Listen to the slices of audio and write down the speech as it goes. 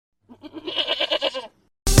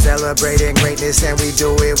celebrating greatness and we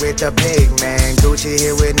do it with the big man. Gucci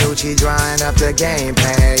here with Nucci, drawing up the game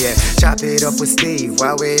plan. Yeah, chop it up with Steve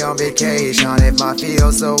while we on vacation. If my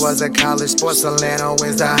Mafioso was a college sports, Solano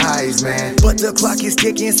wins the Heisman. But the clock is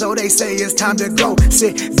ticking, so they say it's time to go.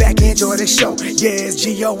 Sit back, enjoy the show. Yeah, it's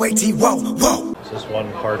G-O-A-T, whoa, whoa. Is this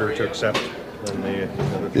one harder to accept than the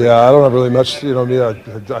other three? Yeah, I don't have really much,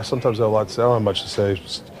 I sometimes have a lot to say. I don't have much to say.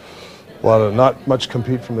 Just not much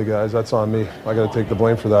compete from the guys. That's on me. I got to take the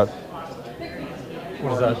blame for that.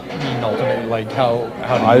 What does that mean ultimately? Like how do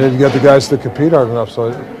I didn't get the guys to compete hard enough,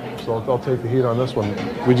 so I'll take the heat on this one.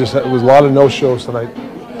 It was a lot of no-shows tonight.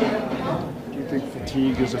 Do you think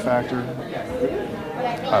fatigue is a factor?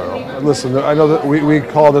 I don't know. Listen, I know that we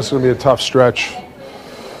call this going to be a tough stretch,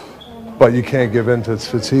 but you can't give in to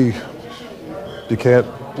fatigue. You can't.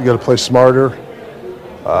 You got to play smarter.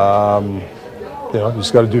 You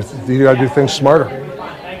just got to do things smarter.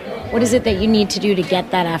 What is it that you need to do to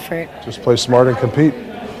get that effort? Just play smart and compete.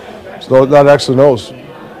 So that actually knows.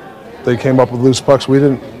 They came up with loose pucks. We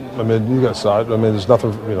didn't. I mean, you guys saw it. I mean, there's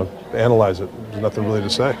nothing. Analyze it. There's nothing really to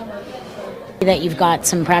say. That you've got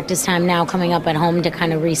some practice time now coming up at home to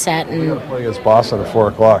kind of reset and. We're playing against Boston at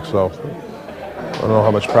 4:00, so I don't know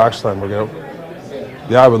how much practice time we're going.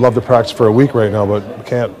 Yeah, I would love to practice for a week right now, but we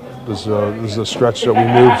can't. This is a stretch that we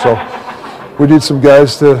need, so we need some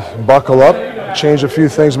guys to buckle up, change a few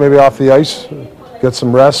things maybe off the ice, get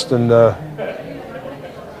some rest, and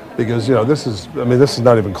because this is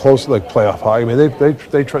not even close to like playoff hockey. I mean, they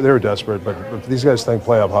were desperate, but if these guys think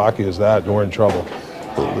playoff hockey is that, we're in trouble.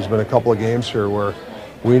 There's been a couple of games here where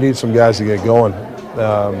we need some guys to get going.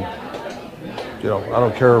 I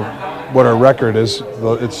don't care what our record is.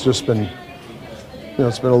 It's just been,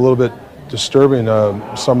 it's been a little bit disturbing,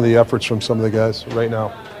 some of the efforts from some of the guys right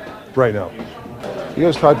now. You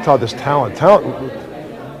guys talk about this talent.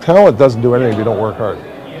 Talent doesn't do anything if you don't work hard.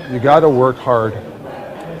 You got to work hard.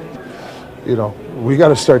 We got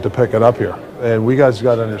to start to pick it up here. And we guys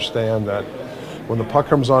got to understand that when the puck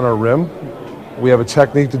comes on our rim, we have a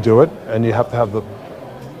technique to do it, and you have to have the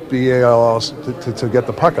BALs to get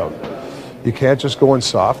the puck out. You can't just go in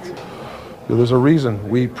soft. There's a reason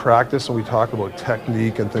we practice and we talk about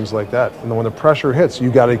technique and things like that. And then when the pressure hits,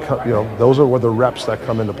 you got to, those are where the reps that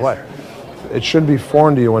come into play. It shouldn't be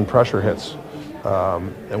foreign to you when pressure hits.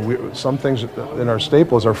 And some things in our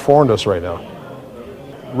staples are foreign to us right now.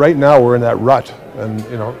 Right now, we're in that rut, and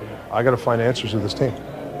I got to find answers to this team.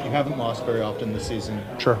 You haven't lost very often this season.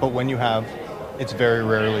 Sure. But when you have, it's very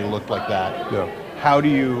rarely looked like that. Yeah. How do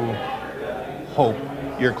you hope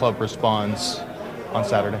your club responds on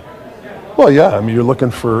Saturday? Well, yeah. I mean, you're looking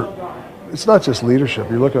for. It's not just leadership.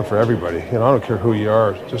 You're looking for everybody. I don't care who you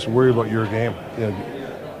are. Just worry about your game.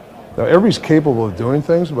 Now, everybody's capable of doing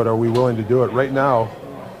things, but are we willing to do it right now?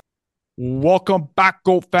 Welcome back,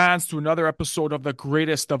 GOAT fans, to another episode of the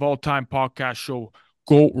greatest of all time podcast show,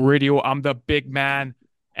 GOAT Radio. I'm the big man,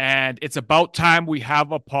 and it's about time we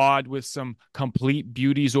have a pod with some complete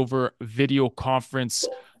beauties over video conference.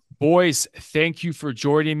 Boys, thank you for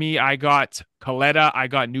joining me. I got Coletta, I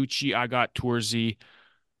got Nucci, I got Toorzy.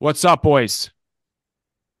 What's up, boys?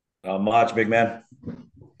 Not much, big man.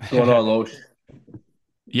 What's going on, Loesch?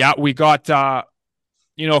 Yeah, we got a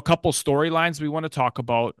couple storylines we want to talk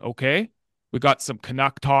about, okay? We got some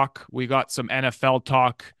Canuck talk, we got some NFL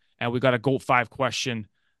talk, and we got a GOAT 5 question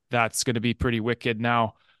that's going to be pretty wicked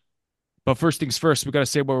now. But first things first, we got to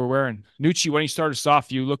say what we're wearing. Nucci, why don't you start us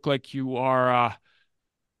off? You look like you are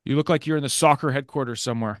you're in the soccer headquarters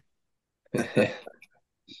somewhere. Yeah,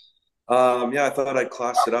 I thought I'd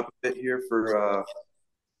class it up a bit here for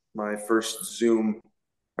my first Zoom.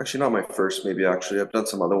 Actually, not my first, maybe actually. I've done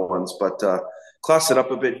some other ones, but class it up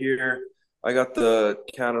a bit here. I got the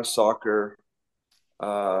Canada Soccer,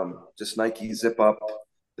 just Nike zip up.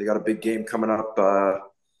 They got a big game coming up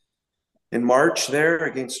in March there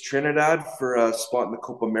against Trinidad for a spot in the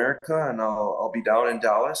Copa America, and I'll be down in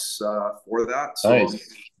Dallas for that. So Nice. I'm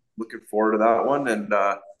looking forward to that one. And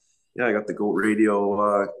I got the GOAT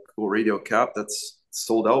Radio cap that's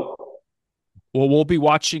sold out. Well, we'll be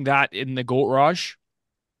watching that in the GOAT Raj,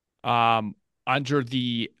 under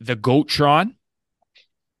the GOATron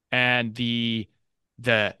and the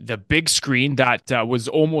big screen that was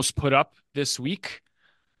almost put up this week.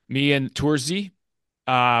 Me and Toorzy,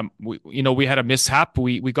 we had a mishap.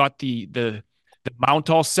 We got the mount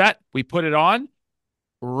all set. We put it on.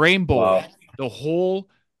 Rainbow. Wow. The whole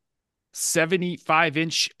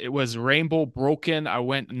 75-inch, it was rainbow broken. I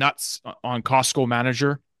went nuts on Costco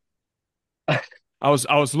Manager. I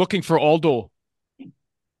was looking for Aldo.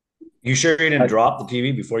 You sure you didn't drop the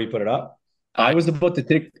TV before you put it up? I was about to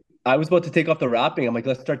take I was about to take off the wrapping. I'm like,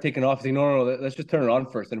 let's start taking off. He's like, no, let's just turn it on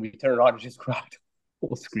first. And we turn it on, and just cracked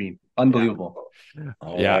full screen. Unbelievable.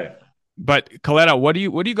 Yeah. Right. But Coletta, what do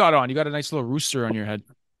you got on? You got a nice little rooster on your head.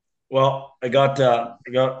 Well,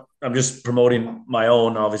 I'm just promoting my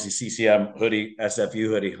own, obviously, CCM hoodie, SFU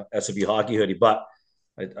hoodie, SFU hockey hoodie. But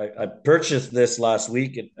I purchased this last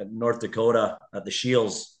week at North Dakota at the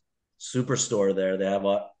Shields Superstore there. They have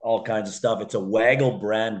all kinds of stuff. It's a Waggle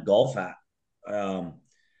brand golf hat. Um,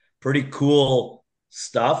 Pretty cool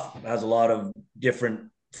stuff. It has a lot of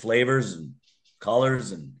different flavors and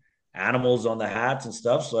colors and animals on the hats and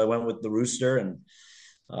stuff. So I went with the rooster, and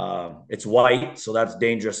it's white, so that's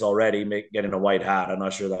dangerous already. Getting a white hat. I'm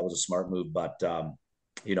not sure that was a smart move, but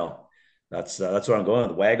you know, that's where I'm going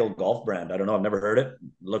with. Waggle golf brand. I don't know. I've never heard it.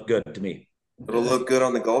 Looked good to me. It'll look good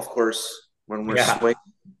on the golf course when we're Yeah.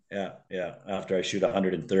 swinging. Yeah. After I shoot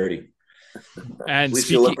 130. And At least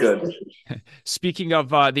you look good. speaking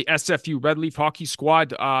of the SFU Red Leaf Hockey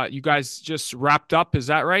Squad, you guys just wrapped up. Is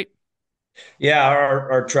that right? Yeah,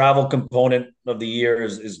 our travel component of the year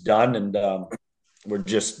is done, and we're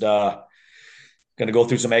just going to go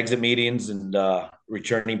through some exit meetings and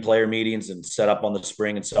returning player meetings and set up on the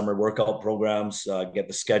spring and summer workout programs, get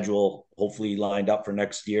the schedule hopefully lined up for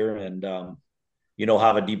next year, and have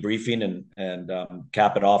a debriefing and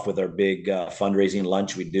cap it off with our big fundraising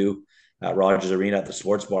lunch we do at Rogers Arena at the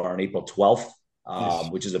Sports Bar on April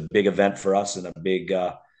 12th, which is a big event for us and a big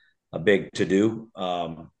to do.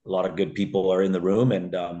 A lot of good people are in the room,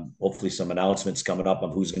 and hopefully some announcements coming up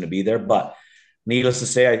on who's going to be there. But needless to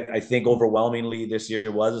say, I think overwhelmingly this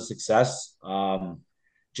year was a success.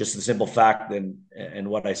 Just the simple fact and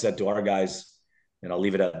what I said to our guys, and I'll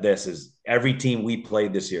leave it at this, is every team we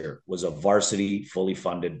played this year was a varsity, fully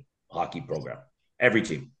funded hockey program. Every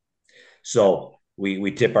team. So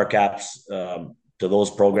we tip our caps to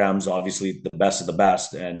those programs, obviously the best of the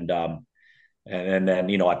best. And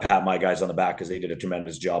then, I pat my guys on the back because they did a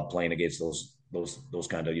tremendous job playing against those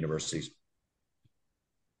kind of universities.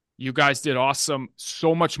 You guys did awesome.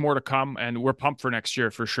 So much more to come, and we're pumped for next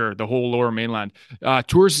year for sure. The whole Lower Mainland.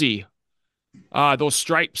 Toorzy, those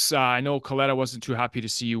stripes. I know Coletta wasn't too happy to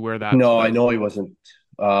see you wear that. No, I know he wasn't.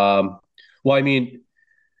 Well, I mean,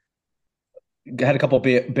 I had a couple of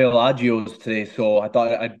Bellagio's today, so I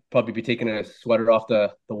thought I'd probably be taking a sweater off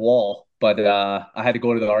the wall, but I had to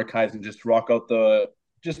go to the archives and just rock out the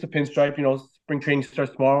pinstripe. Spring training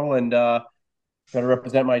starts tomorrow, and got to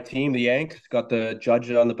represent my team, the Yanks. Got the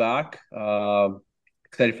judge on the back.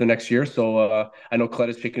 Excited for the next year. So I know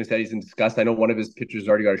Coletta's shaking his head. He's in disgust. I know one of his pitchers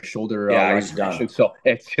already got a shoulder. He's done. So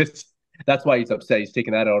it's just that's why he's upset. He's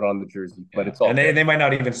taking that out on the jersey. But it's all. And they might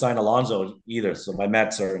not even sign Alonso either. So my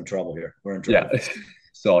Mets are in trouble here. We're in trouble. Yeah.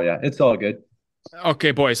 So it's all good.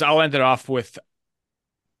 Okay, boys. I'll end it off with.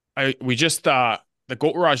 The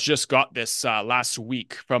Goat Raj just got this last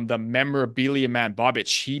week from the memorabilia man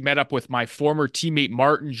Bobich. He met up with my former teammate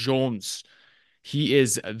Martin Jones. He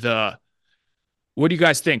is what do you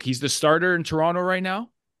guys think? He's the starter in Toronto right now?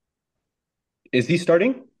 Is he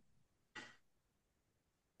starting?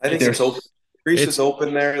 I think it's open. Greece is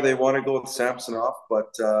open there. They want to go with Samsonov,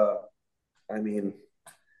 but I mean,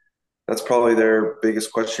 that's probably their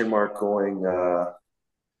biggest question mark going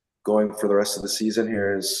for the rest of the season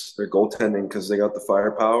here is their goaltending, because they got the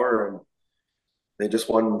firepower and they just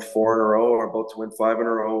won 4 in a row, or about to win 5 in a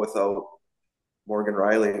row without Morgan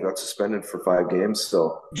Riley, who got suspended for 5 games.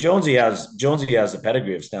 So Jonesy has the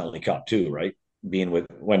pedigree of Stanley Cup too, right?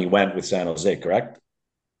 When he went with San Jose, correct?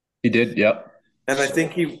 He did, yep. And I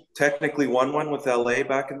think he technically won one with LA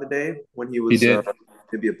back in the day when he was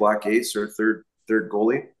maybe a black ace or third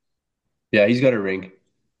goalie. Yeah, he's got a ring.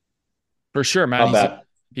 For sure, man.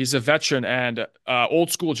 He's a veteran, and old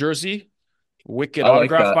school jersey, wicked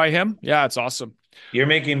autograph by him. Yeah, it's awesome. You're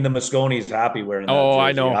making the Mosconis happy wearing that jersey.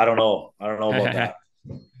 I know. I don't know about that.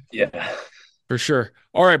 Yeah, for sure.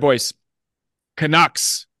 All right, boys.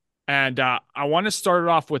 Canucks. And I want to start it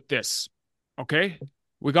off with this. Okay?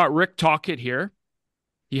 We got Rick Tocchet here.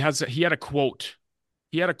 He had a quote.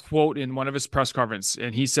 He had a quote in one of his press conferences,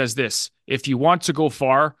 and he says this: if you want to go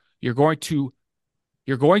far, you're going to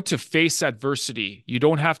face adversity. You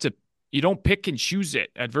don't pick and choose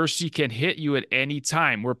it. Adversity can hit you at any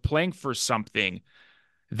time. We're playing for something.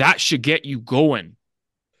 That should get you going.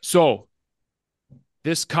 So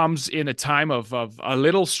this comes in a time of a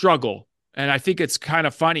little struggle. And I think it's kind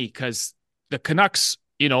of funny because the Canucks,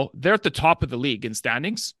 they're at the top of the league in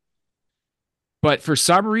standings. But for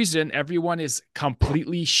some reason, everyone is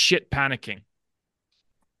completely shit panicking.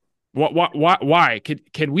 Why?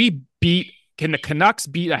 Can the Canucks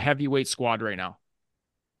beat a heavyweight squad right now?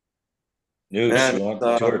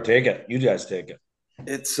 Nucci, take it. You guys take it.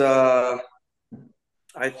 It's I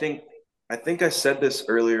think I said this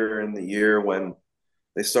earlier in the year when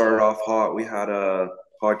they started off hot. We had a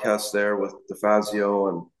podcast there with DeFazio,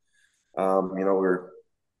 and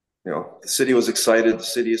the city was excited. The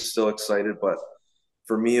city is still excited, but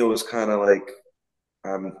for me, it was kind of like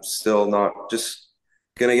I'm still not just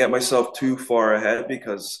gonna get myself too far ahead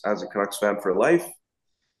because as a Canucks fan for life,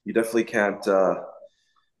 you definitely can't.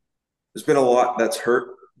 There's been a lot that's hurt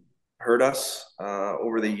us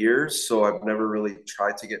over the years, so I've never really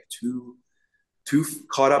tried to get too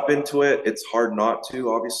caught up into it. It's hard not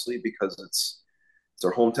to, obviously, because it's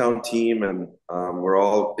our hometown team, and we're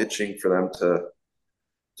all itching for them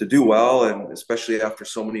to do well, and especially after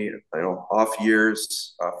so many off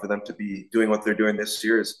years, for them to be doing what they're doing this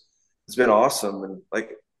year has been awesome. And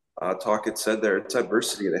like Talk had said there, it's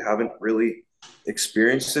adversity. They haven't really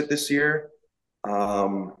experienced it this year,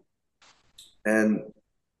 and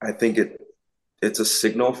I think it's a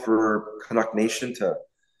signal for Canuck Nation to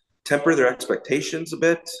temper their expectations a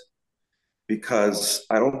bit, because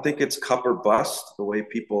I don't think it's cup or bust the way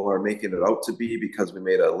people are making it out to be because we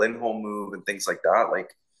made a Lindholm move and things like that.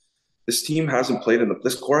 Like, this core hasn't played in the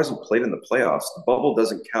playoffs. The bubble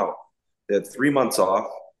doesn't count. They had 3 months off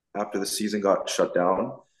after the season got shut down.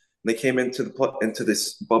 And they came into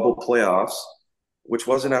this bubble playoffs, which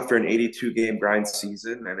wasn't after an 82 game grind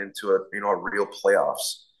season, and into a real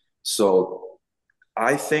playoffs. So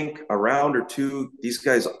I think a round or two, these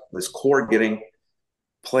guys, this core getting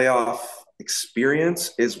playoff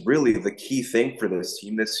experience is really the key thing for this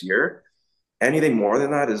team this year. Anything more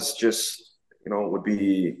than that is just, would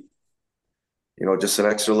be, just an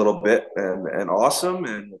extra little bit and awesome,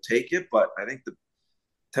 and we'll take it. But I think the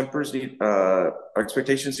our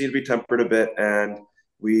expectations need to be tempered a bit, and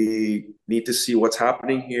we need to see what's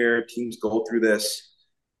happening here. Teams go through this.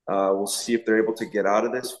 We'll see if they're able to get out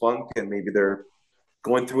of this funk, and maybe they're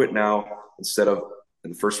going through it now instead of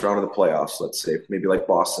in the first round of the playoffs, let's say, maybe like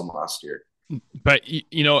Boston last year. But,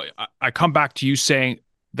 I come back to you saying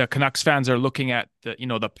the Canucks fans are looking at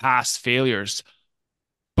the past failures.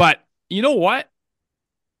 But you know what?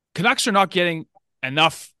 Canucks are not getting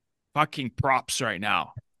enough fucking props right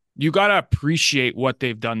now. You got to appreciate what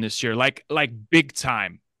they've done this year, like big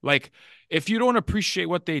time. Like, if you don't appreciate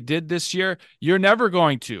what they did this year, you're never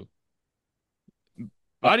going to.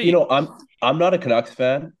 Buddy. I'm not a Canucks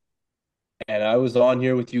fan, and I was on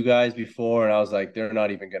here with you guys before, and I was like, they're not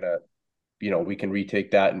even gonna, we can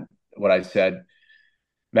retake that and what I said.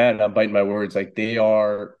 Man, I'm biting my words. Like, they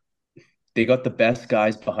got the best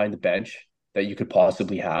guys behind the bench that you could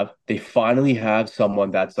possibly have. They finally have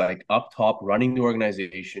someone that's like up top running the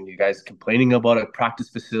organization. You guys complaining about a practice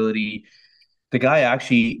facility. The guy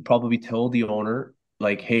actually probably told the owner,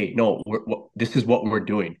 like, hey, no, this is what we're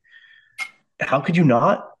doing. How could you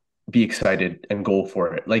not be excited and go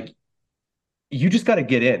for it? Like, you just got to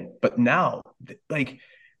get in. But now, like,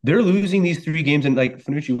 they're losing these 3 games, and like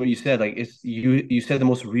Nucci, what you said, like, it's you said the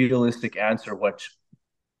most realistic answer, which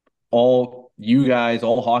all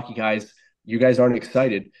hockey guys, you guys aren't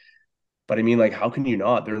excited. But I mean, like, how can you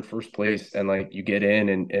not? They're in first place, and like, you get in,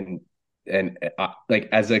 and like,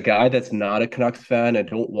 as a guy that's not a Canucks fan, I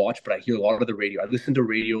don't watch, but I hear a lot of the radio. I listen to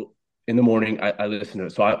radio in the morning. I listen to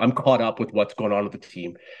it, so I'm caught up with what's going on with the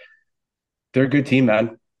team. They're a good team,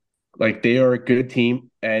 man. Like, they are a good team,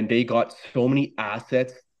 and they got so many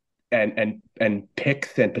assets and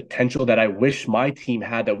picks and potential that I wish my team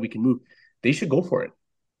had that we can move. They should go for it.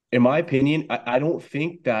 In my opinion, I don't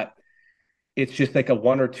think that it's just like a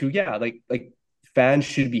 1 or 2. Yeah, like fans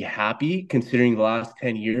should be happy considering the last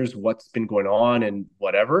 10 years, what's been going on and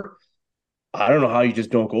whatever. I don't know how you just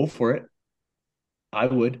don't go for it. I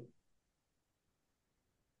would.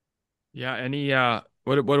 Yeah. Any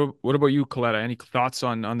what about you, Coletta? Any thoughts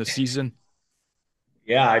on the season?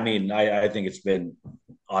 Yeah, I mean, I think it's been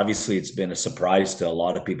a surprise to a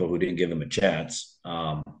lot of people who didn't give him a chance.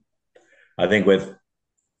 I think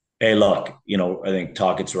hey, look, I think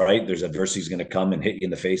Talkett's right. There's adversity is going to come and hit you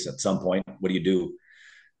in the face at some point. What do you do?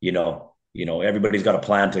 Everybody's got a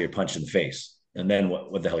plan until you're punched in the face, and then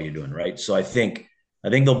what the hell are you doing, right? So I think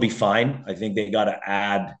they'll be fine. I think they got to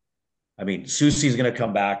add. I mean, Soucy's going to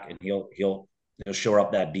come back, and he'll shore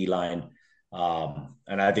up that D line.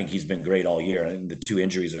 And I think he's been great all year. I think the 2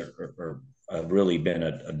 injuries are really been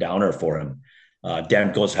a downer for him.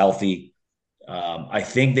 Demko's healthy. I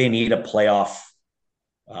think they need a playoff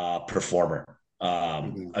performer,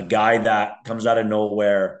 a guy that comes out of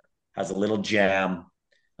nowhere, has a little jam,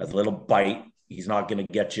 has a little bite. He's not going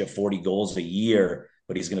to get you 40 goals a year,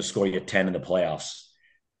 but he's going to score you 10 in the playoffs.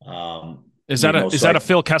 Is that a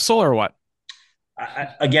Phil Kessel or what?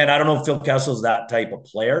 I don't know if Phil Kessel's that type of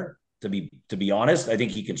player. To be honest, I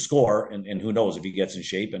think he can score, and who knows if he gets in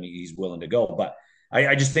shape and he's willing to go. But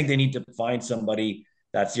I just think they need to find somebody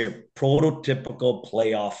that's your prototypical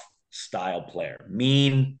playoff style player.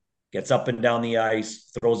 Mean, gets up and down the ice,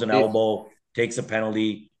 throws an elbow, takes a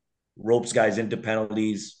penalty, ropes guys into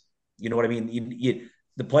penalties. You know what I mean?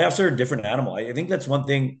 The playoffs are a different animal. I think that's one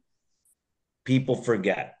thing people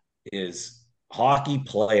forget is hockey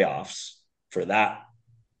playoffs for that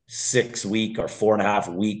 6 week or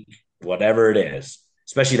 4.5 week, whatever it is,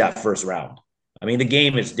 especially that first round. I mean, the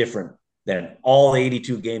game is different than all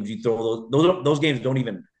 82 games you throw. Those games don't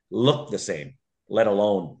even look the same, let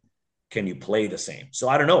alone can you play the same. So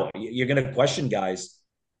I don't know. You're going to question guys'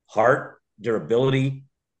 heart, durability,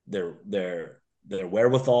 their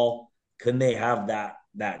wherewithal. Can they have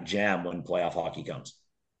that jam when playoff hockey comes?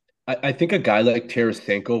 I think a guy like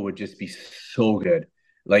Tarasenko would just be so good.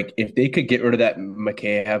 Like if they could get rid of that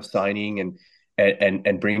Mikheyev signing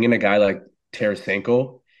and bring in a guy like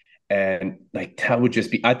Tarasenko, and like that would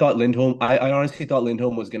just be. I honestly thought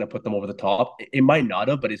Lindholm was gonna put them over the top. It might not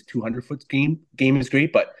have, but his 200-foot game is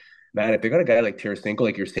great. But man, if they got a guy like Tarasenko,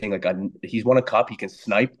 like you're saying, like he's won a cup, he can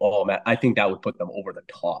snipe. Oh man, I think that would put them over the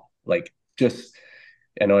top. Like just,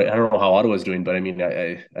 I don't know how Ottawa's doing, but I mean,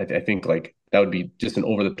 I think like that would be just an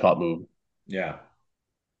over the top move. Yeah.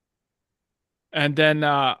 And then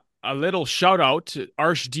a little shout out to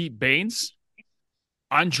Arshdeep Bains,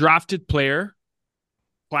 undrafted player,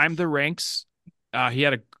 climbed the ranks.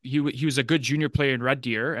 He was a good junior player in Red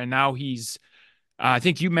Deer, and now he's. I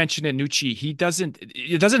think you mentioned it, Nucci.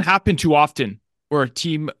 It doesn't happen too often where a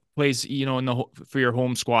team plays, for your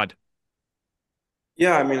home squad.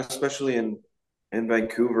 Yeah, I mean, especially in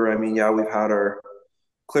Vancouver. I mean, yeah, we've had our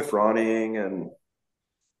Cliff Ronning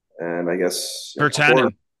and I guess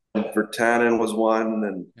Vertanen was one,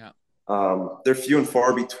 and they're few and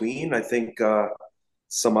far between. I think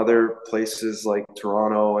some other places like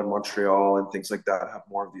Toronto and Montreal and things like that have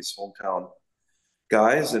more of these hometown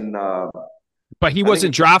guys. And but he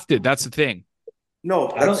wasn't drafted. That's the thing. No,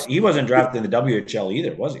 he wasn't drafted in the WHL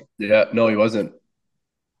either, was he? Yeah, no, he wasn't.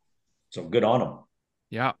 So good on him.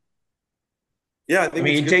 Yeah. Yeah, I think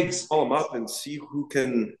he takes call him up and see who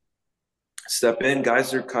can step in.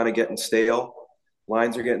 Guys are kind of getting stale.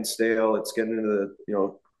 Lines are getting stale. It's getting into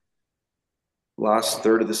the last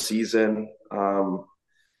third of the season.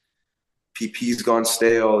 PP's gone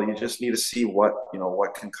stale. You just need to see what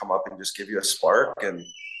can come up and just give you a spark and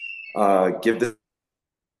give the,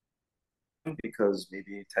 because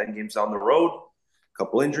maybe 10 games down the road, a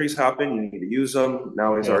couple injuries happen. You need to use them.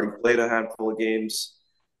 Now he's already played a handful of games,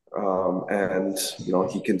 and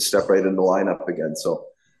he can step right in the lineup again. So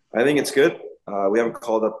I think it's good. We haven't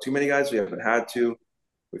called up too many guys. We haven't had to.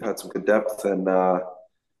 We've had some good depth, and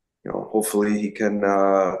hopefully he can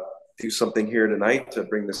do something here tonight to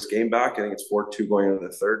bring this game back. I think it's 4-2 going into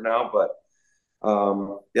the third now, but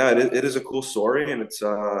it is a cool story, and it's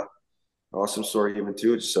an awesome story even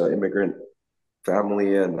too. It's an immigrant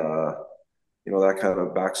family, and that kind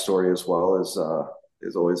of backstory as well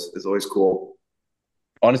is always cool.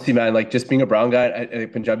 Honestly, man, like just being a brown guy, a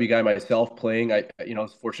Punjabi guy myself, playing, I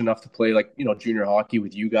was fortunate enough to play junior hockey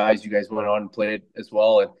with you guys. You guys went on and played as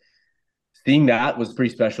well, and seeing that was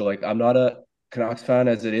pretty special. Like I'm not a Canucks fan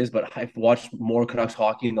as it is, but I've watched more Canucks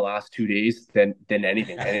hockey in the last 2 days than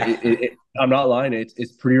anything. And I'm not lying.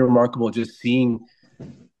 It's pretty remarkable just seeing,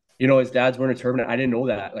 his dad's wearing a turban. I didn't know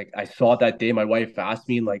that. Like I saw it that day. My wife asked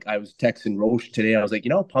me, and like I was texting Roche today. I was like,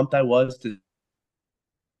 how pumped I was to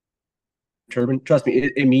turban. Trust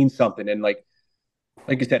me, it means something. And like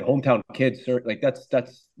you said, hometown kids, like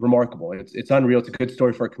that's remarkable. It's unreal. It's a good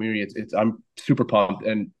story for our community. I'm super pumped,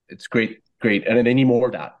 and it's great. And they need more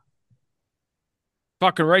of that.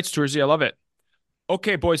 Fucking right, Toorzy. I love it.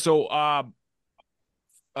 Okay, boys. So,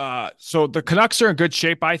 so the Canucks are in good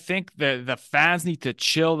shape. I think the fans need to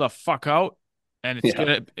chill the fuck out, and it's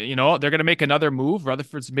gonna, they're gonna make another move.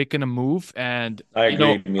 Rutherford's making a move, and I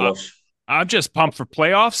agree, Milos. I'm just pumped for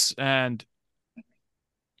playoffs, and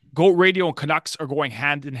Goat Radio and Canucks are going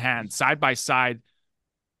hand in hand, side by side,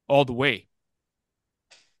 all the way.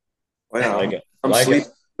 Wow. I'm sleeping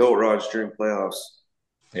Goat Raj during playoffs.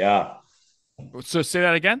 Yeah. So say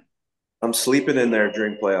that again. I'm sleeping in there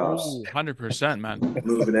during playoffs. 100%, man.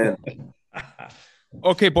 Moving in.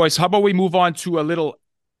 Okay, boys. How about we move on to a little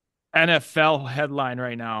NFL headline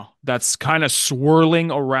right now that's kind of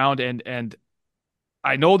swirling around, and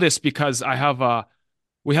I know this because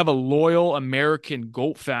we have a loyal American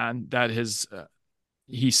GOAT fan that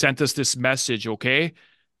he sent us this message, okay?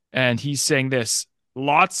 And he's saying this,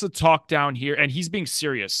 lots of talk down here, and he's being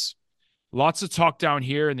serious. Lots of talk down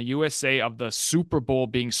here in the USA of the Super Bowl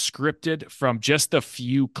being scripted from just a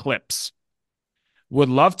few clips. Would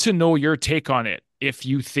love to know your take on it if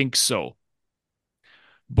you think so.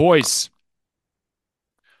 Boys,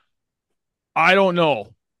 I don't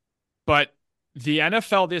know, but the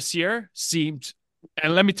NFL this year seemed,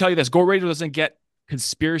 and let me tell you this, Go Radio doesn't get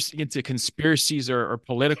into conspiracies or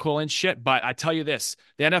political and shit, but I tell you this,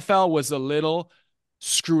 the NFL was a little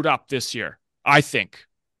screwed up this year, I think.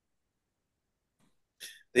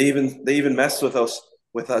 They even messed with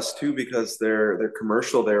us too, because their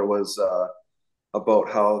commercial there was about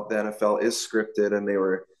how the NFL is scripted, and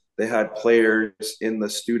they had players in the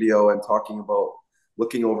studio and talking about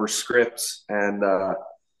looking over scripts and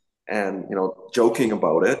joking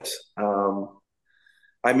about it.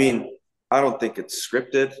 I mean, I don't think it's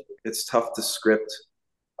scripted. It's tough to script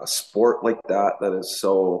a sport like that is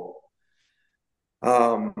so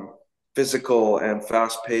physical and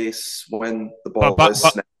fast paced when the ball is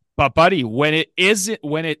snapped. But buddy, when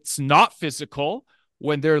it's not physical,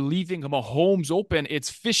 when they're leaving Mahomes open, it's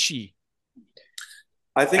fishy.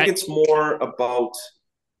 I think it's more about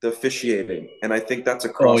the officiating, and I think that's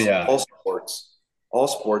across all sports. All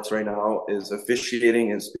sports right now is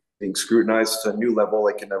officiating is being scrutinized to a new level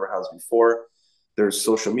like it never has before. There's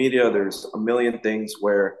social media, there's a million things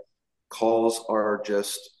where calls are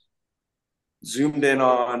just zoomed in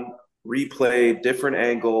on, replay, different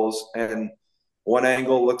angles, and one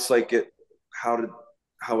angle looks like it.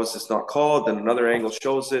 How is this not called? Then another angle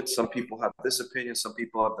shows it. Some people have this opinion, some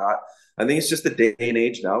people have that. I think it's just the day and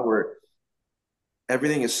age now where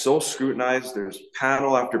everything is so scrutinized. There's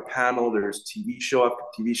panel after panel. There's TV show after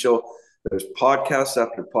TV show. There's podcast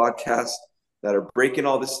after podcast that are breaking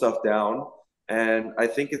all this stuff down. And I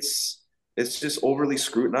think it's just overly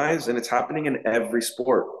scrutinized, and it's happening in every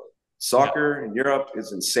sport. Soccer in Europe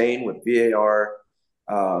is insane with VAR.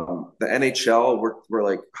 The NHL, we're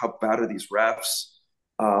like, how bad are these refs?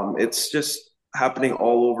 It's just happening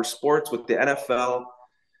all over sports. With the NFL,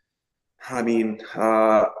 I mean,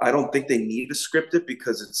 I don't think they need to script it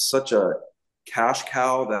because it's such a cash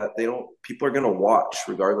cow that people are going to watch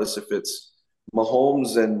regardless if it's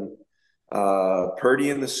Mahomes and Purdy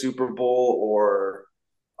in the Super Bowl, or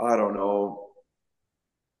I don't know,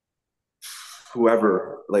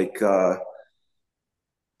 whoever. Like, they're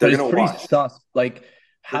But it's going to pretty watch. sus. Like,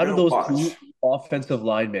 how do those two offensive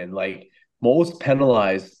linemen, like, most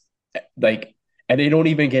penalized, like, and they don't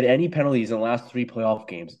even get any penalties in the last 3 playoff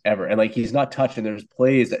games ever. And like, he's not touched, and there's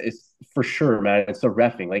plays. It's for sure, man. It's the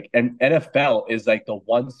reffing. Like, and NFL is like the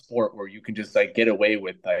one sport where you can just like get away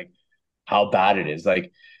with like how bad it is.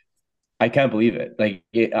 Like, I can't believe it. Like,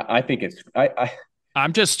 I think it's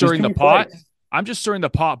I'm just stirring the pot. I'm just stirring the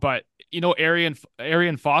pot, but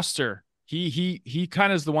Arian Foster, he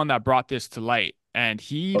kind of is the one that brought this to light, and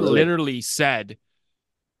he literally said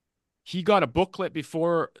he got a booklet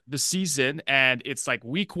before the season, and it's like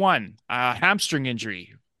week 1, hamstring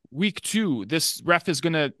injury. Week 2, this ref is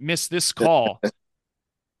going to miss this call.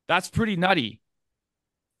 That's pretty nutty.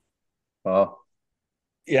 Oh,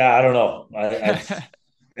 yeah. I don't know. I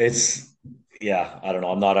don't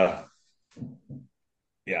know. I'm not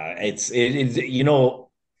it's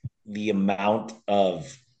the amount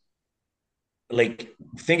of, like,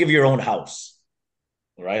 think of your own house,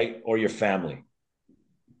 right? Or your family.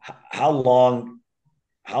 How long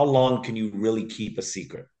can you really keep a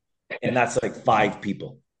secret? And that's like 5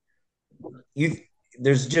 people.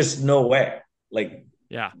 There's just no way. Like,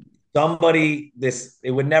 yeah,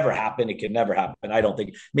 it would never happen. It can never happen. I don't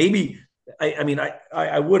think. Maybe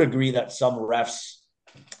I would agree that some refs,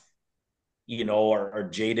 are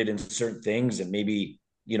jaded in certain things, and maybe,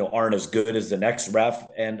 aren't as good as the next ref.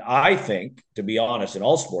 And I think, to be honest, in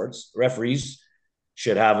all sports, referees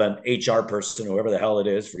should have an HR person, whoever the hell it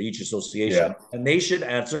is, for each association, and they should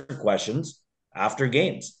answer questions after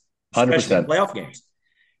games, especially 100%. Playoff games.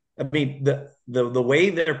 I mean, the way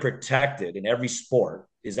they're protected in every sport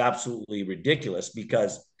is absolutely ridiculous,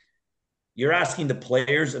 because you're asking the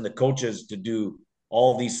players and the coaches to do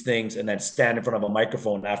all these things and then stand in front of a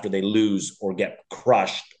microphone after they lose or get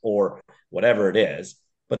crushed or whatever it is.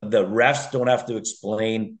 But the refs don't have to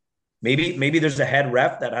explain. Maybe there's a head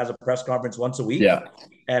ref that has a press conference once a week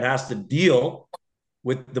and has to deal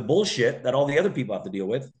with the bullshit that all the other people have to deal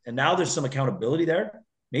with. And now there's some accountability there.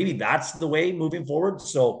 Maybe that's the way moving forward.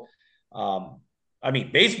 So,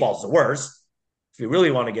 baseball's the worst. If you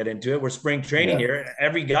really want to get into it, we're spring training here.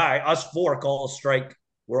 Every guy, us 4, call a strike.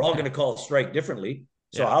 We're all going to call a strike differently.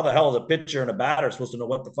 So how the hell is a pitcher and a batter supposed to know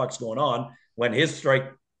what the fuck's going on when his strike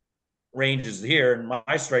range is here and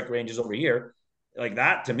my strike range is over here? Like,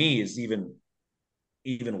 that to me is even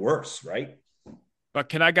worse, right? But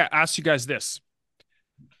can I ask you guys this?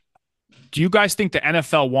 Do you guys think the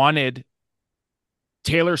NFL wanted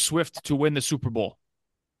Taylor Swift to win the Super Bowl?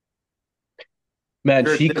 Man,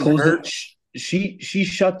 Sure, it she didn't closes. hurt. She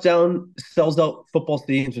shuts down, sells out football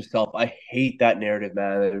stadiums herself. I hate that narrative,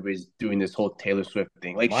 man. Everybody's doing this whole Taylor Swift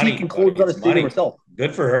thing. Like Money, she can close out a it's stadium money. herself.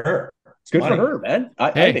 Good for her. It's Good money. for her, man.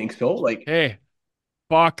 I Hey. think so. Like, Hey,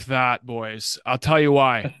 fuck that, boys. I'll tell you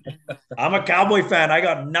why. I'm a Cowboy fan. I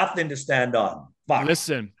got nothing to stand on. Fuck.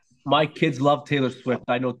 Listen, my kids love Taylor Swift.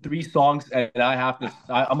 I know 3 songs, and I have to.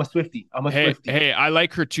 I'm a Swiftie. I'm a Swiftie. hey, I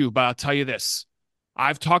like her too, but I'll tell you this.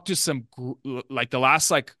 I've talked to some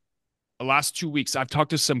the last 2 weeks. I've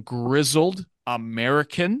talked to some grizzled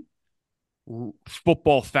American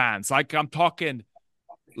football fans. Like I'm talking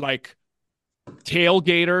like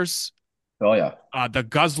tailgaters. Oh yeah. The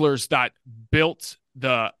guzzlers that built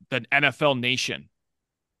the NFL nation.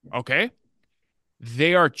 Okay?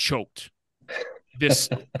 They are choked.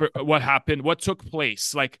 What happened? What took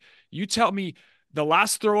place? Like you tell me the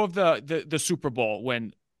last throw of the Super Bowl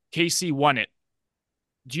when KC won it.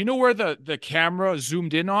 Do you know where the camera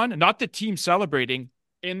zoomed in on? Not the team celebrating,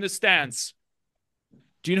 in the stands.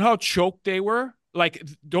 Do you know how choked they were? Like,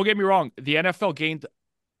 don't get me wrong, the NFL gained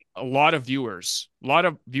a lot of viewers,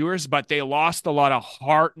 but they lost a lot of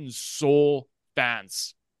heart and soul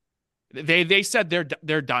fans. They said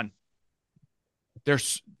they're done.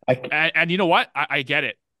 And you know what? I get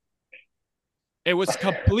it. It was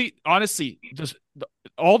complete. Honestly,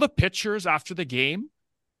 all the pictures after the game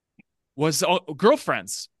was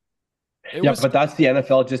girlfriends. But that's the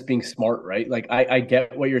NFL just being smart, right? Like I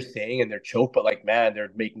get what you're saying, and they're choked, but like, man,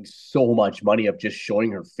 they're making so much money of just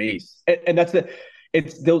showing her face, and that's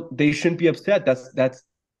they shouldn't be upset. That's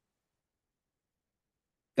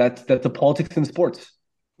the politics in sports.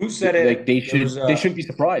 Who said it? Like they shouldn't be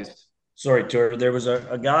surprised. Sorry, Tur. There was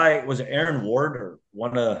a guy, was it Aaron Ward or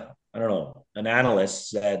I don't know, an analyst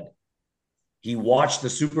said he watched the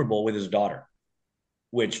Super Bowl with his daughter,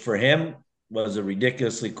 which for him was a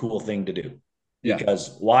ridiculously cool thing to do. Yeah.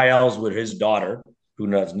 Because why else would his daughter, who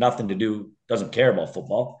has nothing to do, doesn't care about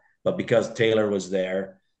football, but because Taylor was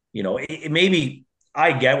there, maybe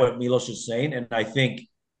I get what Milos is saying, and I think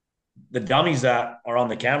the dummies that are on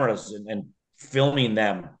the cameras and filming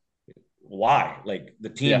them, why? Like the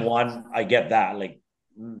team won, I get that. Like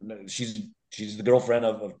she's the girlfriend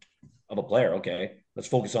of a player. Okay, let's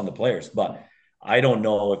focus on the players. But I don't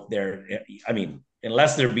know if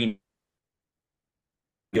unless they're being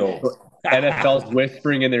NFL's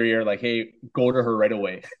whispering in their ear, like, "Hey, go to her right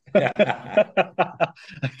away." That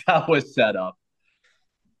was set up.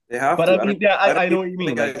 They have but to. I mean, I know what you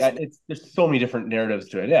mean. Like, there's so many different narratives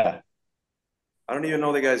to it. Yeah. I don't even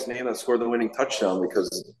know the guy's name that scored the winning touchdown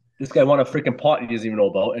because this guy won a freaking pot he doesn't even know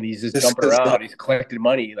about, and he's just jumping around. He's collecting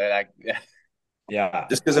money. Yeah.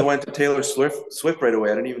 Just because I went to Taylor Swift right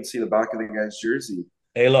away, I didn't even see the back of the guy's jersey.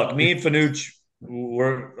 Hey, look, me and Fanucci,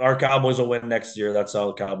 our Cowboys will win next year. That's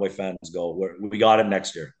how Cowboy fans go. We got it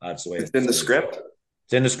next year. That's the way it's in the script.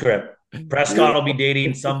 It's in the script. Prescott will be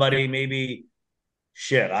dating somebody, maybe.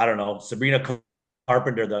 Shit, I don't know. Sabrina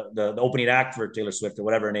Carpenter, the opening act for Taylor Swift or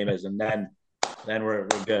whatever her name is, and then we're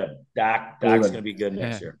good. Dak's gonna be good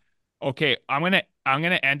next year. Okay, I'm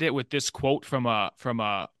gonna end it with this quote from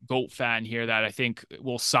a GOAT fan here that I think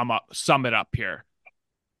will sum it up here.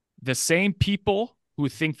 The same people who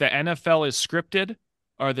think the NFL is scripted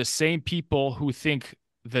are the same people who think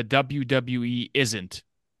the WWE isn't.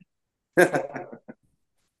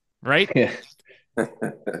 Right? Yeah.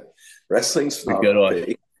 Wrestling's a good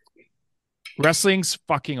one. Wrestling's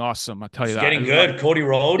fucking awesome. I'll tell you that. Getting good. Cody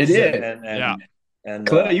Rhodes. It is. And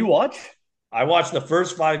Coletta, you watch? I watched the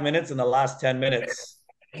first 5 minutes and the last 10 minutes.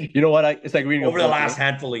 You know what? It's like reading over the last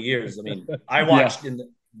handful of years. I mean, I watched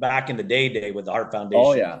back in the day with the Heart Foundation.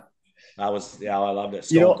 Oh yeah, I loved it.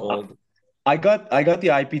 Cold. I got the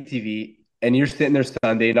IPTV, and you're sitting there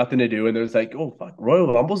Sunday, nothing to do, and there's like, oh fuck,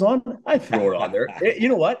 Royal Rumble's on. I throw it on there. You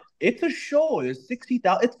know what? It's a show. There's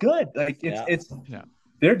 60,000. It's good. Like it's.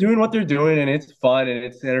 They're doing what they're doing, and it's fun, and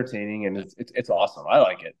it's entertaining, and it's awesome. I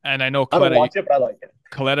like it. And I know Coletta, I don't watch it, but I like it.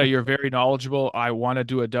 Coletta, you're very knowledgeable. I want to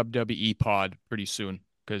do a WWE pod pretty soon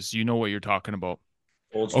because you know what you're talking about.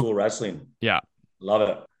 Old school wrestling. Yeah. Love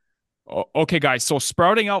it. Okay, guys. So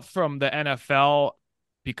sprouting out from the NFL,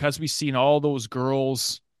 because we've seen all those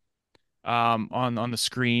girls on the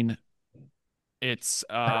screen, it's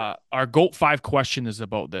our GOAT 5 question is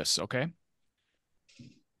about this, okay?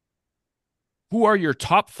 Who are your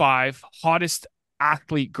top 5 hottest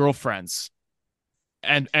athlete girlfriends?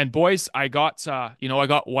 And boys, I got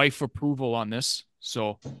wife approval on this,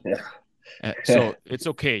 so so it's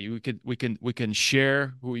okay. We can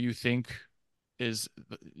share who you think is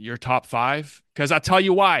your top 5? Because I'll tell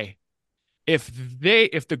you why. If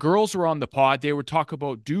the girls were on the pod, they would talk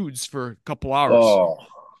about dudes for a couple hours. Oh,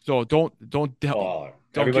 So don't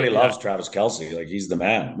Everybody give me loves that. Travis Kelce. Like, he's the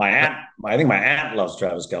man. I think my aunt loves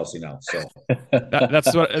Travis Kelce now. So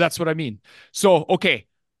That's what I mean. So okay,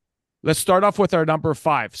 let's start off with our number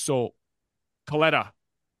 5. So Coletta,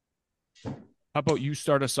 how about you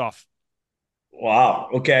start us off? wow.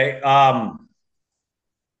 Okay.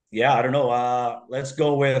 Yeah, I don't know. Let's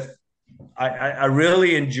go with. I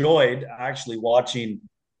really enjoyed actually watching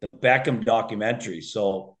the Beckham documentary.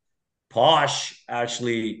 So Posh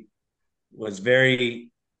actually was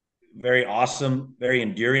very, very awesome, very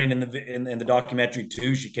endearing in the documentary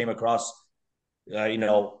too. She came across,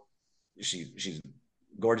 she's a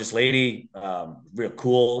gorgeous lady, real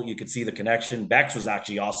cool. You could see the connection. Bex was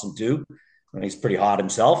actually awesome too. I mean, he's pretty hot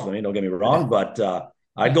himself. I mean, don't get me wrong, but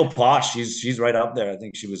I'd go Posh. She's right up there. I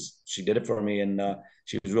think she did it for me, and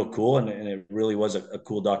she was real cool, and it really was a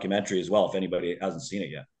cool documentary as well. If anybody hasn't seen it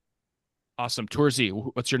yet, awesome. Toorzy,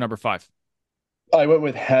 what's your number 5? I went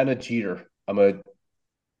with Hannah Jeter. I'm a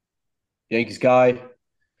Yankees guy.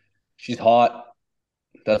 She's hot.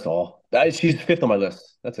 That's all. She's 5th on my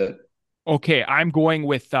list. That's it. Okay, I'm going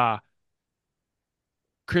with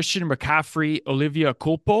Christian McCaffrey, Olivia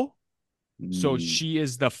Culpo. So she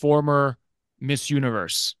is the former Miss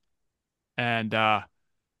Universe, and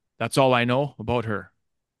that's all I know about her.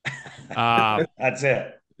 that's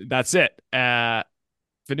it. That's it.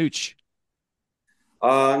 Vanucci.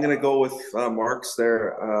 I'm gonna go with Mark's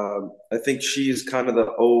there. I think she's kind of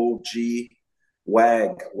the OG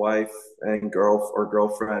WAG, wife and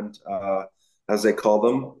girlfriend, as they call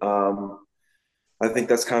them. I think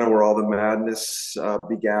that's kind of where all the madness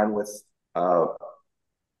began with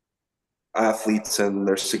athletes and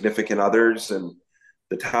their significant others and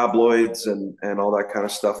the tabloids and all that kind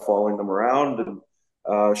of stuff following them around.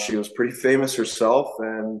 And she was pretty famous herself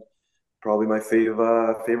and probably my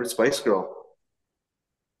favorite Spice Girl.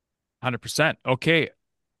 100%. Okay.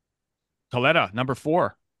 Coletta, number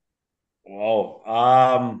 4. Oh,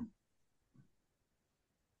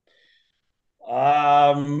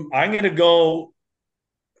 I'm going to go.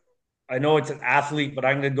 I know it's an athlete, but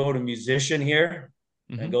I'm going to go to musician here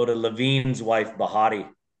and go to Levine's wife, Bahati.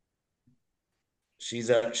 She's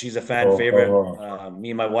a fan favorite. Me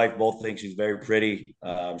and my wife both think she's very pretty.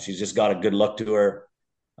 She's just got a good look to her.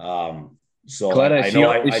 So Coletta, I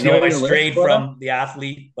know I strayed from the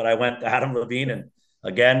athlete, but I went to Adam Levine, and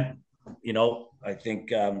again, I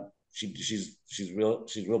think she's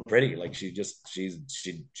real pretty. Like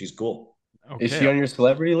she's cool. Okay. Is she on your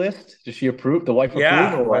celebrity list? Does she approve? The wife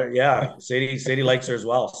approve? Yeah, yeah. Sadie likes her as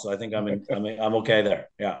well, so I think I'm okay there.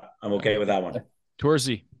 Yeah, I'm okay with that one.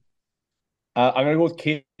 Toorzy. I'm gonna go with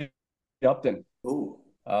Kate Upton. Ooh.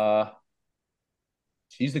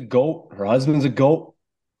 She's a GOAT. Her husband's a GOAT.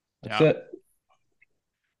 That's it.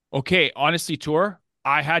 Okay, honestly, Tour,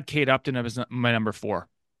 I had Kate Upton as my number 4.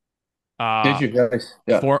 Did you guys?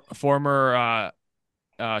 Yeah. Former,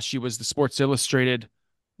 she was the Sports Illustrated,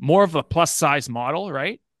 more of a plus size model,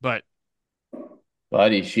 right? But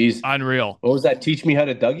buddy, she's unreal. What was that? Teach me how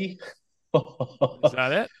to Dougie. Is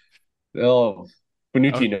that it? Oh,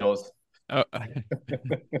 Nucci knows.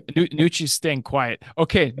 Nucci's staying quiet.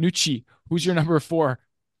 Okay, Nucci, who's your number 4?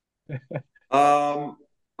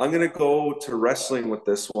 I'm gonna go to wrestling with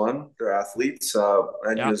this one. They're athletes.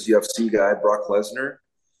 And his UFC guy, Brock Lesnar,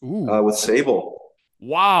 with Sable.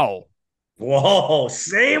 Wow. Whoa,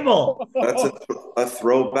 Sable. That's a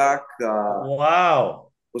throwback. Wow.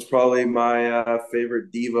 Was probably my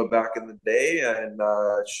favorite diva back in the day, and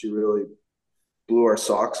she really blew our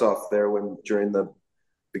socks off there during the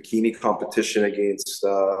bikini competition against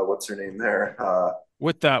what's her name there?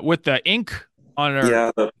 With the ink on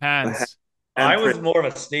her hands. I was more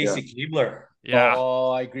of a Stacy Keibler. Yeah.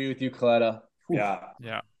 Oh, I agree with you, Coletta.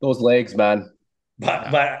 Yeah. Those legs, man.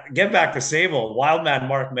 But get back to Sable, Wildman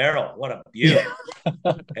Mark Merrill. What a beauty.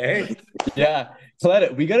 Hey. Yeah.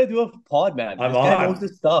 Coletta, we gotta do a pod, man. I'm this guy on. knows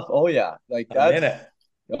this stuff. Oh yeah. Like I'm in it.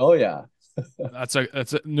 Oh yeah. That's a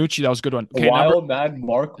Nucci, that was a good one. Okay, Wildman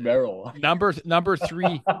Mark Merrill. Number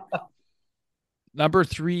 3. Number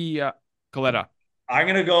 3, Coletta. I'm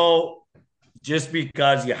gonna go just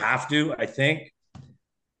because you have to. I think,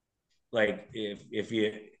 like, if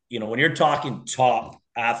you when you're talking top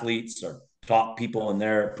athletes or top people in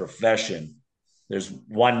their profession, there's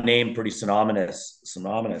one name pretty synonymous,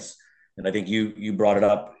 and I think you brought it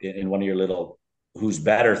up in one of your little who's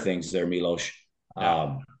better things there, Milos.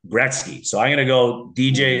 Gretzky. So I'm gonna go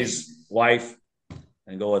DJ's wife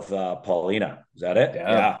and go with Paulina. Is that it?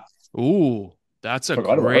 Yeah. Ooh, that's a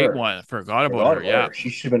great one. Forgot about her. Yeah. She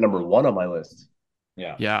should have been number 1 on my list.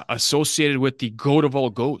 Yeah. Yeah, associated with the goat of all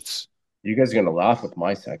goats. You guys are gonna laugh with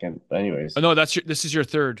my second. But anyways, Oh, no, this is your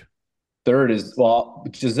third. third is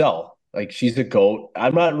Giselle. Like she's a goat.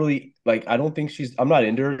 I'm not really like I don't think I'm not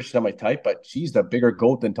into her. She's not my type, but she's the bigger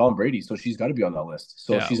goat than Tom Brady, so she's got to be on that list.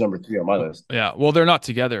 So Yeah. she's number 3 on my list. Yeah. Well, they're not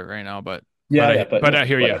together right now, but But I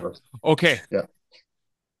hear whatever. you. Okay. Yeah.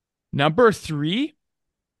 Number 3,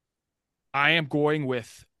 I am going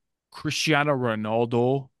with Cristiano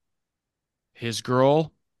Ronaldo, his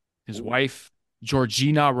girl, his wife,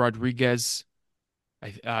 Georgina Rodriguez.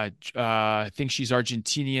 I think she's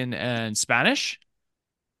Argentinian and Spanish,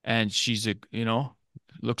 and she's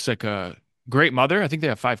looks like a great mother. I think they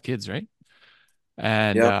have 5 kids, right?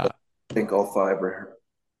 And Yeah, I think all 5 are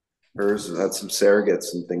hers, and had some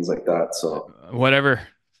surrogates and things like that. So whatever.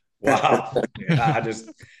 Wow. Yeah, just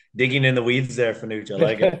digging in the weeds there, Fanucci. I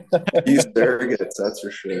like it. use surrogates, that's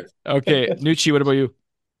for sure. Okay, Nucci, what about you?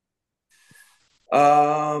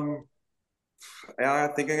 Yeah, I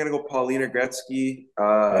think I'm gonna go Paulina Gretzky,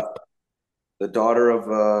 the daughter of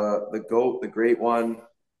the GOAT, the great one,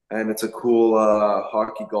 and it's a cool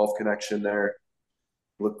hockey golf connection there.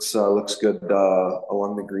 Looks good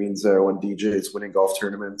along the greens there when DJ is winning golf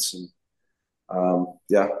tournaments, and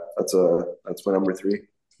yeah, that's my number 3.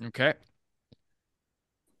 Okay.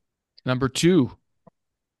 Number 2.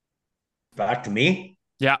 Back to me.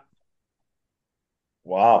 Yeah.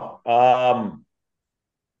 Wow.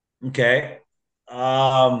 Okay.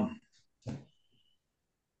 Well,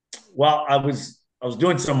 I was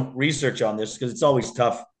doing some research on this because it's always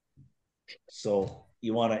tough. So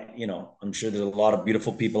you want to, I'm sure there's a lot of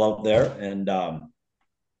beautiful people out there, and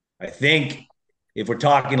I think if we're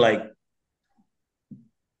talking like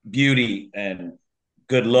beauty and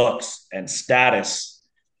good looks and status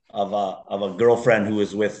of a girlfriend who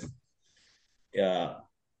is with a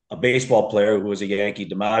baseball player who was a Yankee,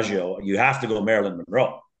 DiMaggio, you have to go Marilyn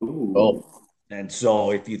Monroe. Ooh. Oh, And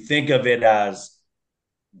so if you think of it as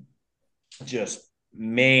just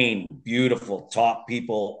main beautiful top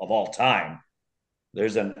people of all time,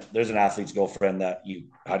 there's an athlete's girlfriend that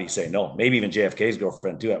how do you say no? Maybe even JFK's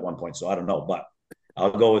girlfriend too at one point. So I don't know, but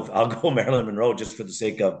I'll go Marilyn Monroe just for the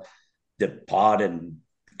sake of the pod and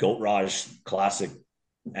Goat Raj classic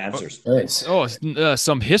answers. nice. Oh,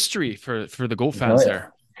 some history for the Goat fans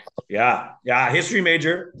there. Yeah. History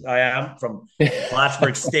major. I am from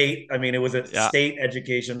Plattsburgh State. I mean, it was a state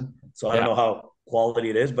education, so I don't know how quality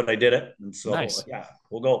it is, but I did it, and so nice. Yeah,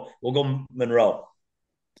 we'll go Monroe.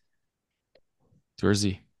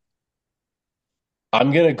 Toorzy.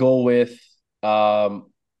 I'm gonna go with the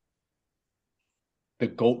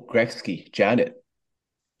GOAT Gretzky, Janet.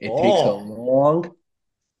 It takes a long,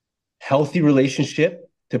 healthy relationship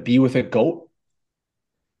to be with a GOAT.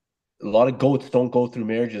 A lot of GOATs don't go through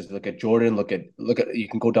marriages. Look at Jordan. Look at. You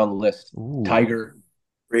can go down the list. Ooh. Tiger,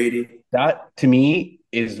 Brady. That to me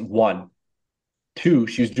is 1. 2,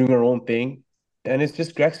 she was doing her own thing, and it's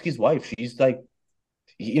just Gretzky's wife. She's like,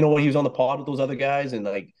 he was on the pod with those other guys, and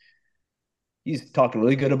like, he's talking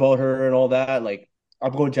really good about her and all that. Like,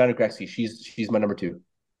 I'm going Janet Gretzky. She's my number 2.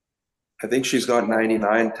 I think she's got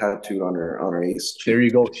 99 tattooed on her ace. There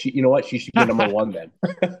you go. You know what? She should be number 1 then.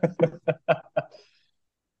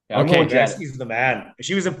 Yeah, okay, Gretzky's the man.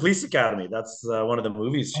 She was in Police Academy. That's one of the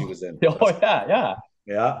movies she was in. Oh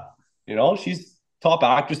yeah. She's top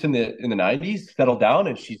actress in the 90s. Settled down,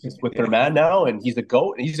 and she's just with her man now, and he's a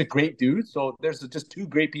GOAT, and he's a great dude. So there's just 2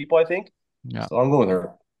 great people, I think. Yeah. So I'm going with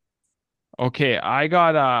her. Okay, I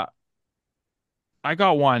got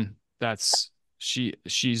one that's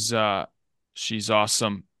she's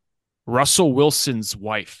awesome. Russell Wilson's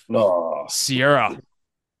wife, Sierra.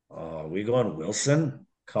 Oh, we going Wilson?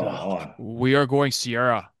 Come on. We are going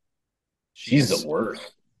Sierra. She's the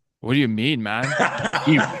worst. What do you mean, man?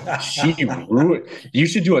 she ruined. You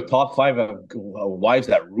should do a top 5 of wives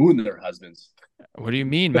that ruin their husbands. What do you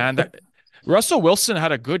mean, man? Russell Wilson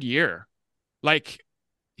had a good year. Like,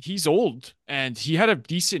 he's old and he had a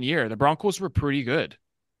decent year. The Broncos were pretty good.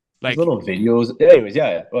 Like, little videos. Anyways,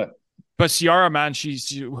 yeah. What? But Sierra, man,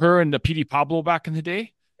 she's her and the PD Pablo back in the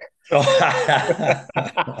day.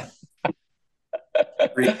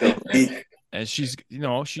 And she's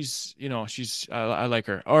I like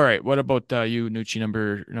her. All right, what about you, Nucci,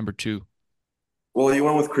 number 2? Well, you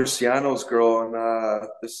went with Cristiano's girl, and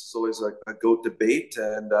this is always a GOAT debate,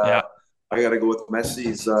 and I got to go with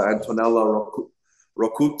Messi's Antonella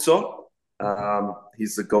Rocuzzo.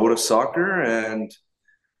 He's the GOAT of soccer, and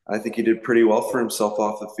I think he did pretty well for himself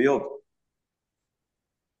off the field.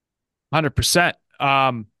 100%.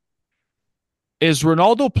 Is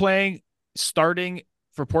Ronaldo starting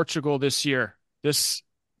for Portugal this year, this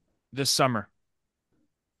summer?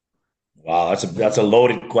 Wow, that's a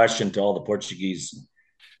loaded question to all the Portuguese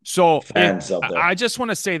So fans out there. I just want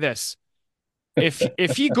to say this: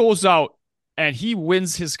 if he goes out and he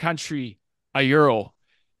wins his country a Euro,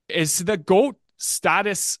 is the GOAT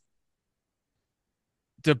status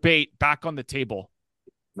debate back on the table?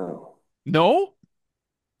 No. No,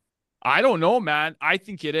 I don't know, man. I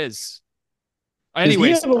think it is. Does he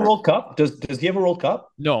Anyways, have a World Cup? Does he have a World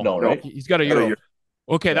Cup? no, No, right? he's got a Got a Euro. Euro.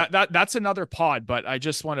 Okay, Yeah. that's another pod, but I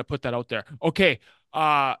just want to put that out there. Okay,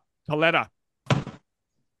 Coletta.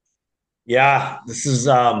 Yeah, this is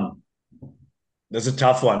a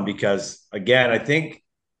tough one because again, I think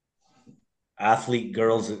athlete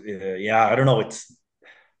girls. Yeah, I don't know.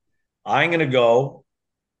 I'm gonna go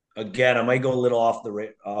again. I might go a little off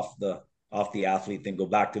the athlete thing. Go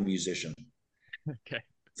back to musician. Okay,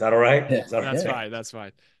 Is that all right? Yeah. Is that that's okay? fine. That's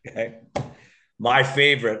fine. Okay. My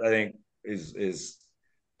favorite, I think, is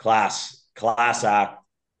class act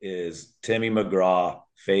is Timmy McGraw,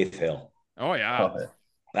 Faith Hill. Oh yeah.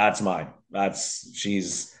 That's mine.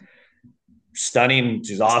 She's stunning.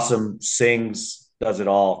 She's awesome. Sings, does it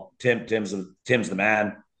all. Tim's the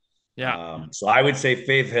man. Yeah. So I would say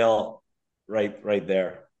Faith Hill, right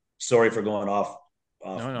there. Sorry for going off,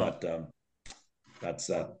 No. but that's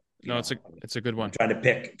No, it's a good one. trying to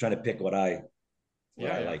pick what I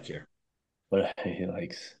like here. What he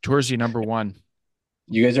likes. Toorzy number one.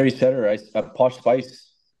 You guys already said her. Posh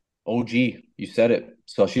Spice, OG. You said it.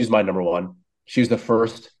 So she's my number one. She was the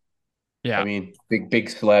first. Yeah. I mean, big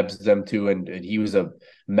celebs, them too, and he was a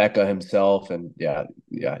mecca himself, and yeah,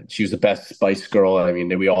 she was the best Spice Girl. I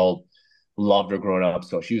mean, we all loved her growing up,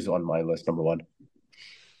 so she was on my list, number one.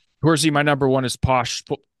 Toorzy, my number one is Posh.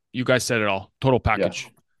 You guys said it all. Total package.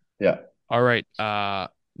 Yeah. All right,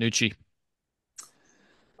 Nucci.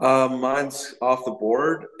 Mine's off the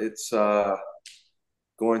board. It's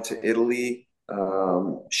going to Italy.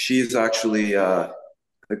 She's actually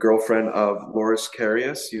the girlfriend of Loris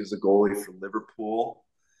Karius. He was a goalie from Liverpool.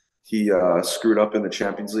 He screwed up in the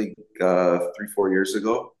Champions League 3-4 years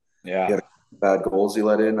ago. Yeah. He had bad goals he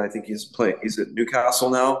let in. I think he's at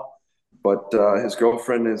Newcastle now. But his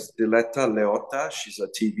girlfriend is Diletta Leotta. She's a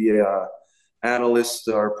TV analyst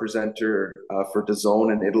or presenter for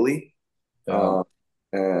DAZN in Italy. Yeah.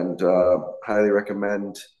 And highly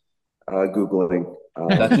recommend Googling.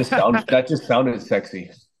 That just sounded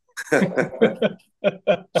sexy.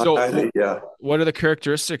 So, yeah. What are the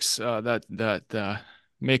characteristics that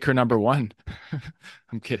make her number one?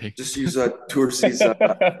 I'm kidding. Just use Toursy's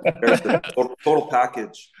total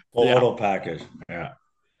package. Total package. Yeah.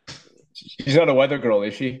 She's not a weather girl,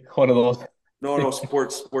 is she? One of those. No,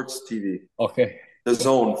 sports TV. Okay. The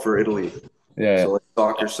Zone for Italy. Yeah. So like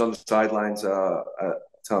soccer, some sidelines,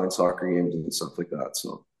 Italian soccer games and stuff like that.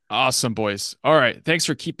 So awesome, boys. All right, thanks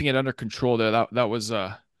for keeping it under control there. That was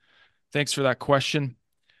thanks for that question.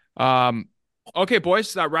 Okay,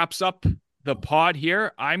 boys, that wraps up the pod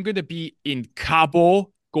here. I'm gonna be in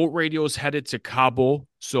Cabo. Goat Radio's headed to Cabo,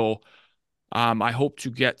 so I hope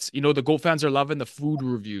to get. The Goat fans are loving the food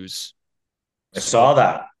reviews. I saw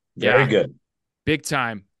that. Very good. Big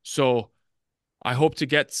time. So I hope to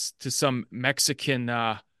get to some Mexican,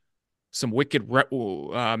 some wicked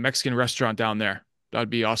Mexican restaurant down there. That'd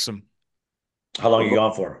be awesome. How long are you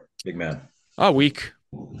gone for, big man? A week.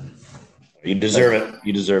 You deserve it.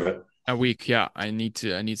 You deserve it. A week, yeah. I need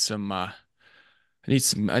some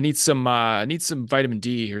vitamin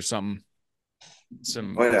D or something.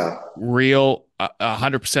 Some real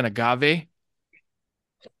 100% agave.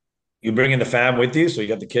 You bringing the fam with you, so you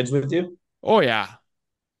got the kids with you? Oh yeah,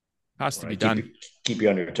 has to be done. Keep you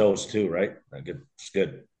on your toes too, right? It's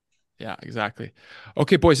good. Yeah, exactly.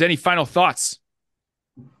 Okay, boys. Any final thoughts?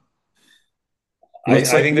 I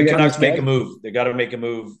think the Canucks make a move. They got to make a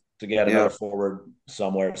move to get another forward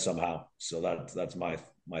somewhere somehow. So that's my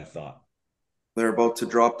thought. They're about to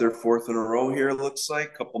drop their fourth in a row here. It looks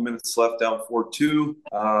like a couple minutes left, down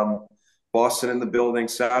 4-2. Boston in the building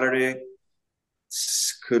Saturday.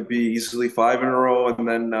 Could be easily 5 in a row, and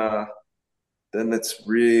then it's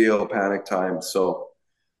real panic time. So,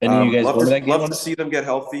 and you guys love to see them get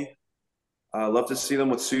healthy. Love to see them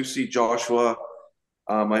with Susie, Joshua.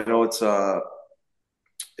 I know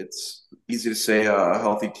it's easy to say a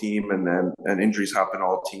healthy team, and injuries happen to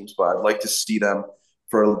all teams, but I'd like to see them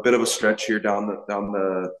for a bit of a stretch here down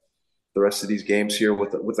the rest of these games here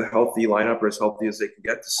with a healthy lineup, or as healthy as they can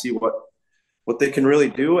get, to see what they can really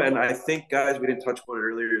do. And I think, guys, we didn't touch on it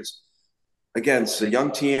earlier, is again, it's a young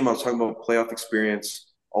team. I was talking about playoff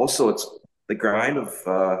experience. Also, it's the grind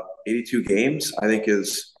of 82 games, I think,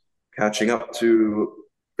 is catching up to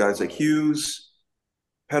guys like Hughes,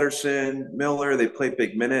 Pedersen, Miller. They played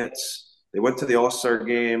big minutes. They went to the All-Star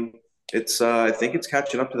game. I think it's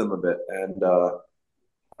catching up to them a bit, and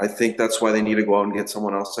I think that's why they need to go out and get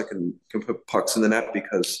someone else that can put pucks in the net,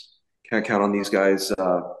 because can't count on these guys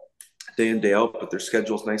day in, day out. But their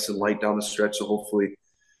schedule's nice and light down the stretch, so hopefully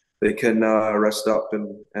they can rest up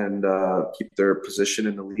and keep their position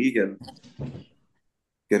in the league and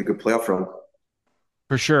get a good playoff run.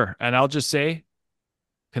 For sure. And I'll just say,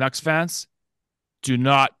 Canucks fans, do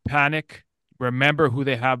not panic. Remember who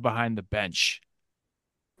they have behind the bench.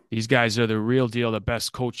 These guys are the real deal, the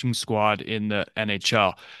best coaching squad in the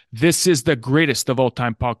NHL. This is the greatest of all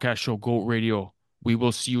time podcast show, GOAT Radio. We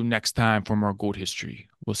will see you next time for more GOAT history.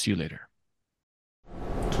 We'll see you later.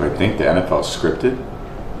 Do I think the NFL is scripted?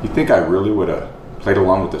 You think I really would have played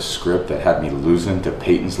along with the script that had me losing to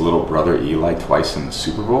Peyton's little brother Eli twice in the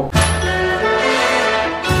Super Bowl?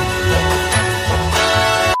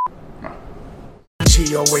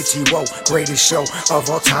 G-O-H-E-Whoa, greatest show of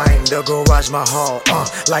all time. The Garage Mahal,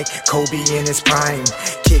 like Kobe in his prime.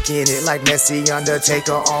 Kicking it like Messi,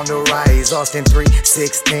 Undertaker on the rise. Austin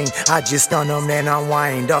 3:16, I just stun them and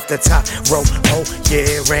unwind off the top rope. Oh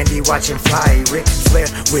yeah, Randy watching fly. Ric Flair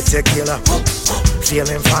with tequila,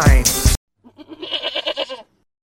 feeling fine.